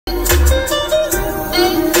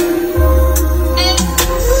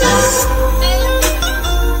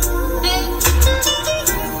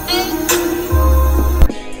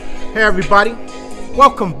Hey everybody,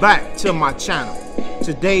 welcome back to my channel.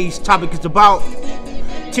 Today's topic is about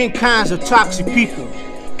 10 kinds of toxic people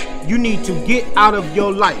you need to get out of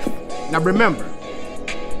your life. Now remember,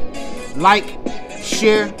 like,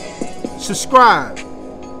 share, subscribe,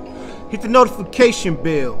 hit the notification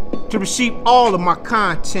bell to receive all of my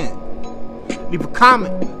content. Leave a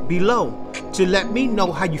comment below to let me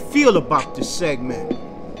know how you feel about this segment.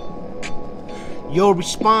 Your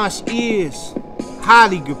response is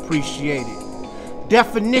highly appreciated.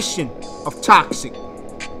 Definition of toxic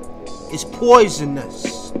is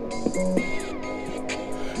poisonous,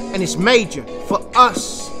 and it's major for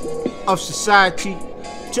us of society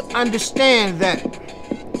to understand that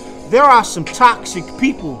there are some toxic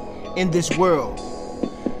people in this world,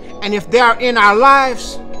 and if they are in our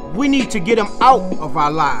lives, we need to get them out of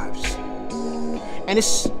our lives. And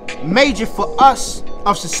it's major for us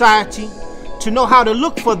of society to know how to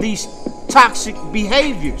look for these toxic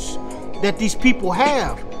behaviors that these people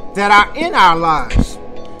have that are in our lives.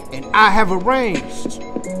 And I have arranged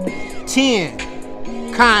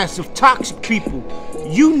 10 kinds of toxic people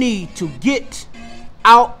you need to get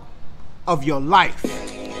out of your life.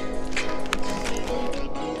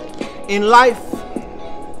 In life,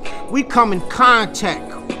 we come in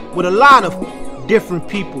contact with a lot of different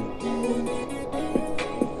people.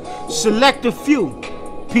 Select a few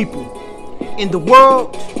people in the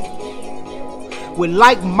world with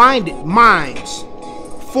like-minded minds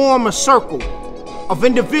form a circle of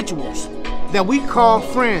individuals that we call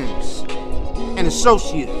friends and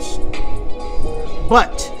associates.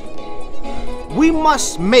 But we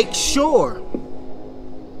must make sure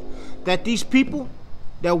that these people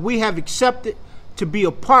that we have accepted to be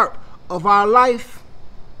a part of our life,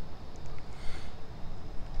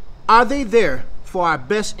 are they there for our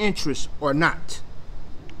best interest or not?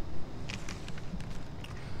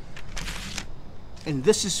 And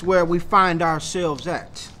this is where we find ourselves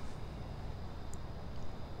at.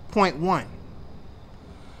 Point 1.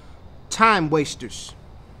 Time wasters.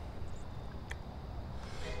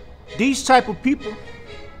 These type of people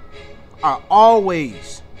are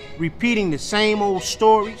always repeating the same old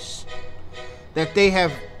stories that they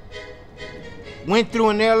have went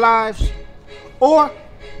through in their lives, or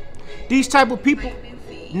these type of people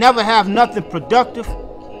never have nothing productive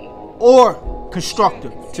or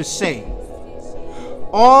constructive to say.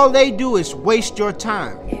 All they do is waste your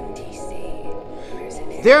time.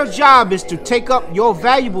 Their job is to take up your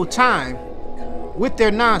valuable time with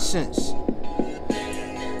their nonsense.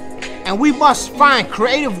 And we must find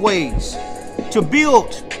creative ways to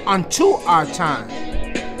build onto our time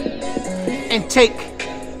and take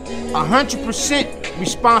 100%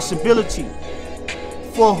 responsibility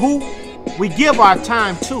for who we give our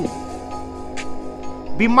time to.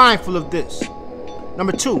 Be mindful of this.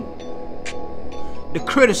 Number 2. The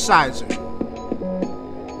criticizer.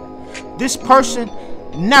 This person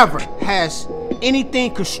never has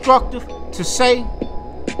anything constructive to say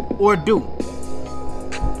or do.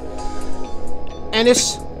 And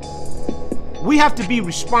we have to be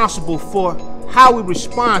responsible for how we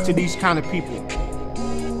respond to these kind of people.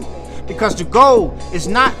 Because the goal is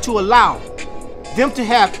not to allow them to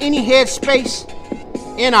have any headspace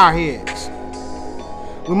in our heads.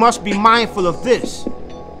 We must be mindful of this.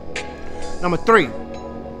 Number 3.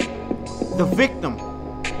 The victim,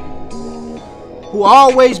 who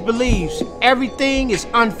always believes everything is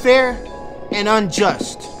unfair and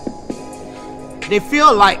unjust. They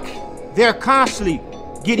feel like they're constantly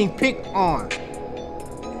getting picked on.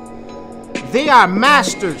 They are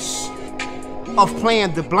masters of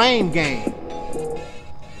playing the blame game.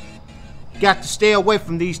 Got to stay away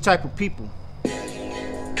from these type of people.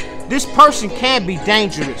 This person can be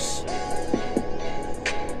dangerous,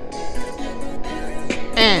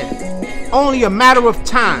 and only a matter of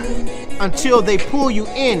time until they pull you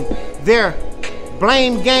in their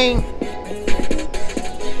blame game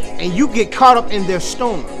and you get caught up in their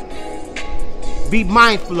storm. Be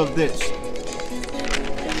mindful of this.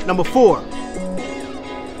 Number 4.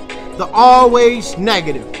 The always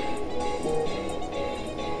negative.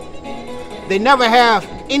 They never have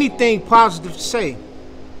anything positive to say.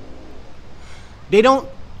 You don't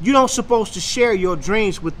supposed to share your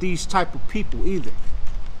dreams with these type of people either.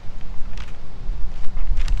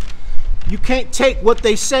 You can't take what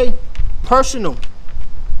they say personal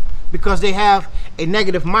because they have a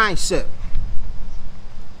negative mindset.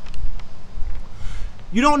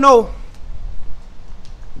 You don't know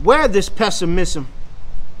where this pessimism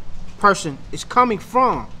person is coming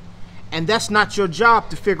from, and that's not your job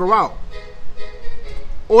to figure out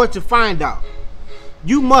or to find out.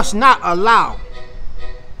 You must not allow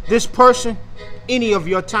this person any of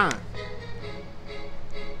your time.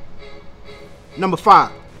 Number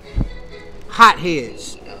 5,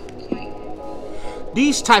 hotheads.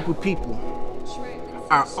 These type of people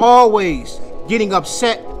are always getting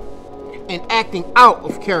upset and acting out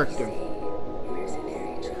of character.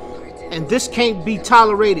 And this can't be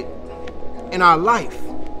tolerated in our life,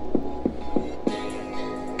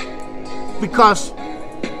 because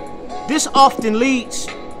this often leads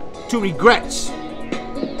to regrets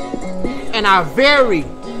and are very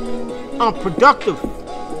unproductive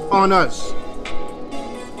on us.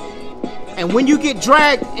 And when you get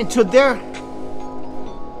dragged into their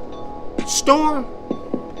storm,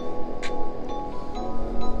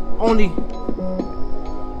 only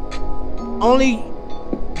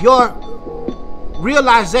your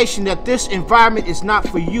realization that this environment is not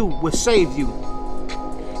for you will save you.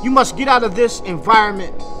 You must get out of this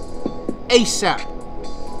environment ASAP.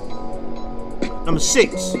 Number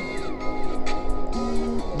 6,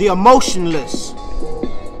 the emotionless.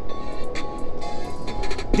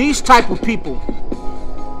 These type of people,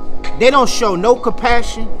 they don't show no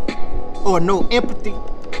compassion or no empathy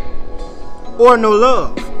or no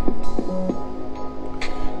love.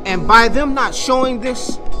 And by them not showing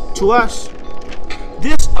this to us,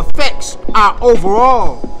 this affects our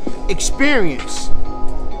overall experience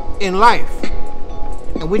in life.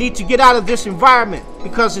 And we need to get out of this environment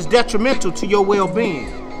because it's detrimental to your well-being.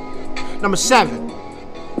 Number 7,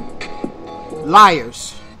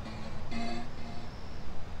 liars.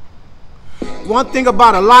 One thing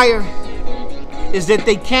about a liar is that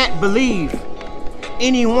they can't believe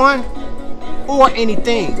anyone or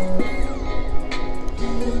anything.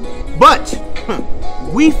 But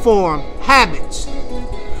we form habits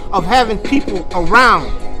of having people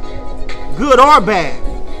around, good or bad.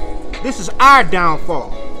 This is our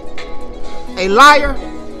downfall. A liar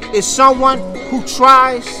is someone who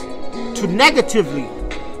tries to negatively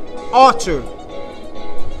alter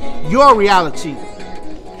your reality,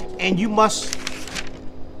 and you must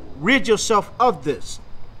rid yourself of this.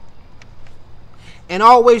 And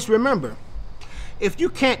always remember, if you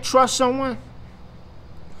can't trust someone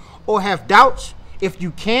or have doubts if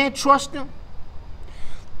you can trust them,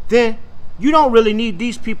 then you don't really need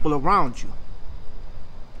these people around you.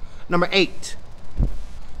 Number 8,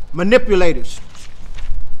 manipulators.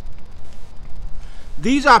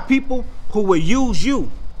 These are people who will use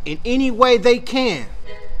you in any way they can.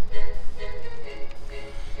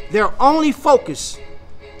 Their only focus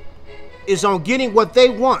is on getting what they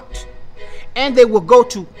want, and they will go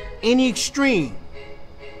to any extreme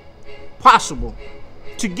possible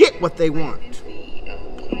to get what they want.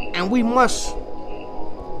 And we must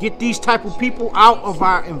get these type of people out of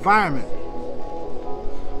our environment.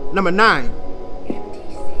 Number 9,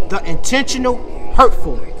 the intentional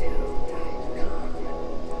hurtful.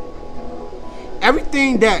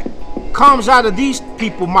 Everything that comes out of these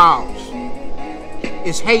people's mouths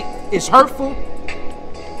is hate, is hurtful,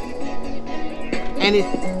 and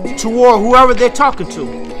it's toward whoever they're talking to.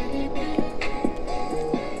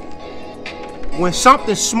 When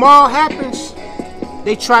something small happens,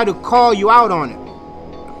 they try to call you out on it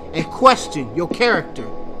and question your character,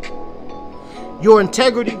 your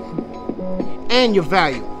integrity, and your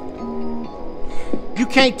value. You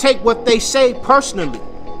can't take what they say personally,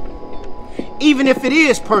 even if it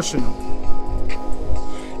is personal.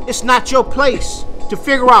 It's not your place to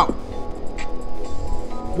figure out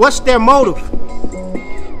what's their motive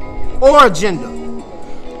or agenda.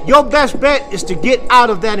 Your best bet is to get out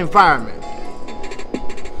of that environment.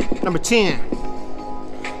 Number 10,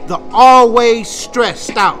 the always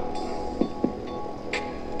stressed out.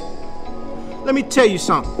 Let me tell you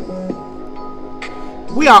something.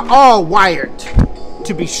 We are all wired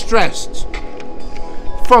to be stressed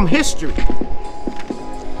from history.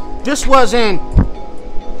 This was an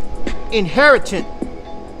inheritance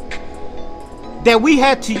that we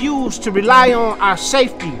had to use to rely on our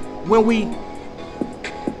safety when we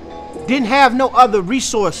didn't have no other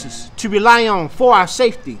resources to rely on for our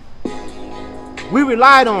safety. We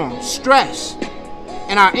relied on stress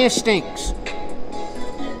and our instincts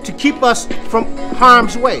to keep us from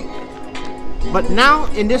harm's way. But now,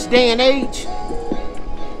 in this day and age,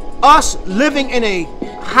 us living in a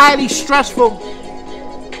highly stressful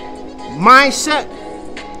mindset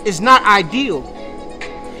is not ideal.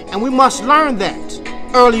 And we must learn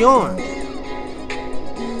that early on.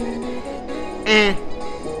 And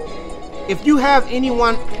if you have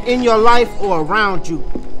anyone in your life or around you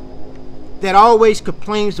that always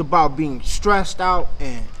complains about being stressed out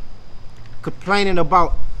and complaining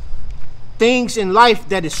about things in life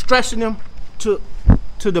that is stressing them to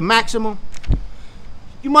the maximum,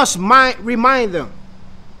 you must remind them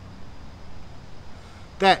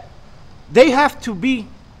that they have to be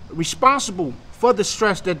responsible for the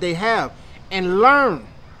stress that they have and learn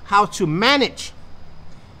how to manage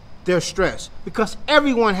their stress, because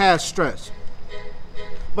everyone has stress.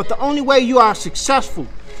 But the only way you are successful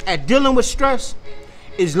at dealing with stress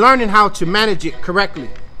is learning how to manage it correctly.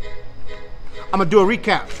 I'm going to do a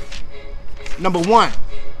recap. Number 1,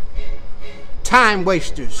 time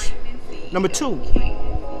wasters. Number 2,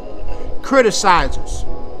 criticizers.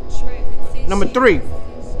 Number 3,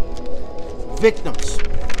 victims.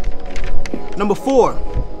 Number 4,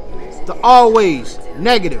 the always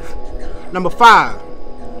negative. Number 5,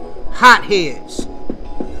 hotheads.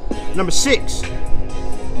 Number 6,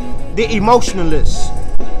 the emotionalists.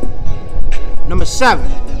 Number 7,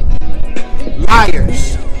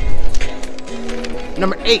 liars.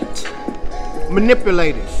 Number 8,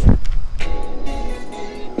 manipulators.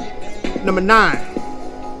 Number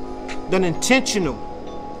 9, the intentional,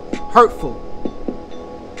 hurtful.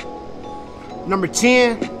 Number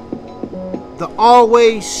 10, the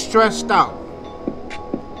always stressed out.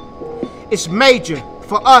 It's major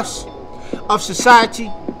for us of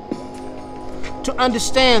society to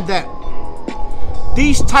understand that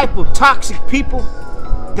these type of toxic people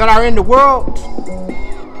that are in the world,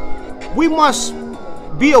 we must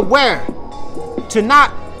be aware to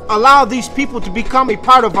not allow these people to become a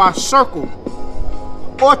part of our circle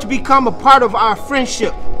or to become a part of our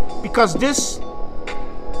friendship, because this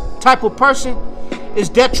type of person is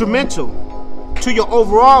detrimental to your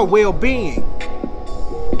overall well-being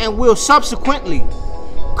and will subsequently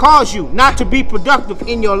cause you not to be productive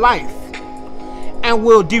in your life and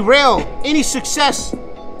will derail any success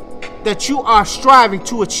that you are striving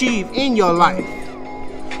to achieve in your life.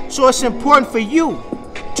 So it's important for you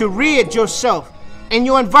to rid yourself and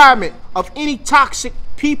your environment of any toxic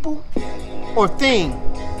people or thing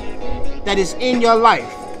that is in your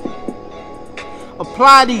life.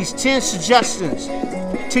 Apply these 10 suggestions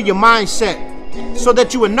to your mindset so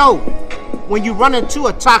that you will know when you run into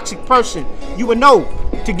a toxic person, you will know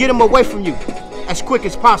to get them away from you as quick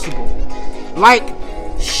as possible. Like,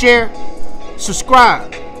 share,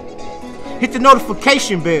 subscribe, hit the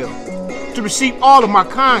notification bell to receive all of my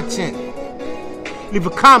content. Leave a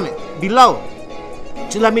comment below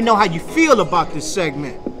to let me know how you feel about this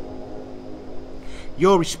segment.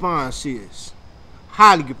 Your response is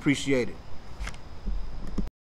highly appreciated.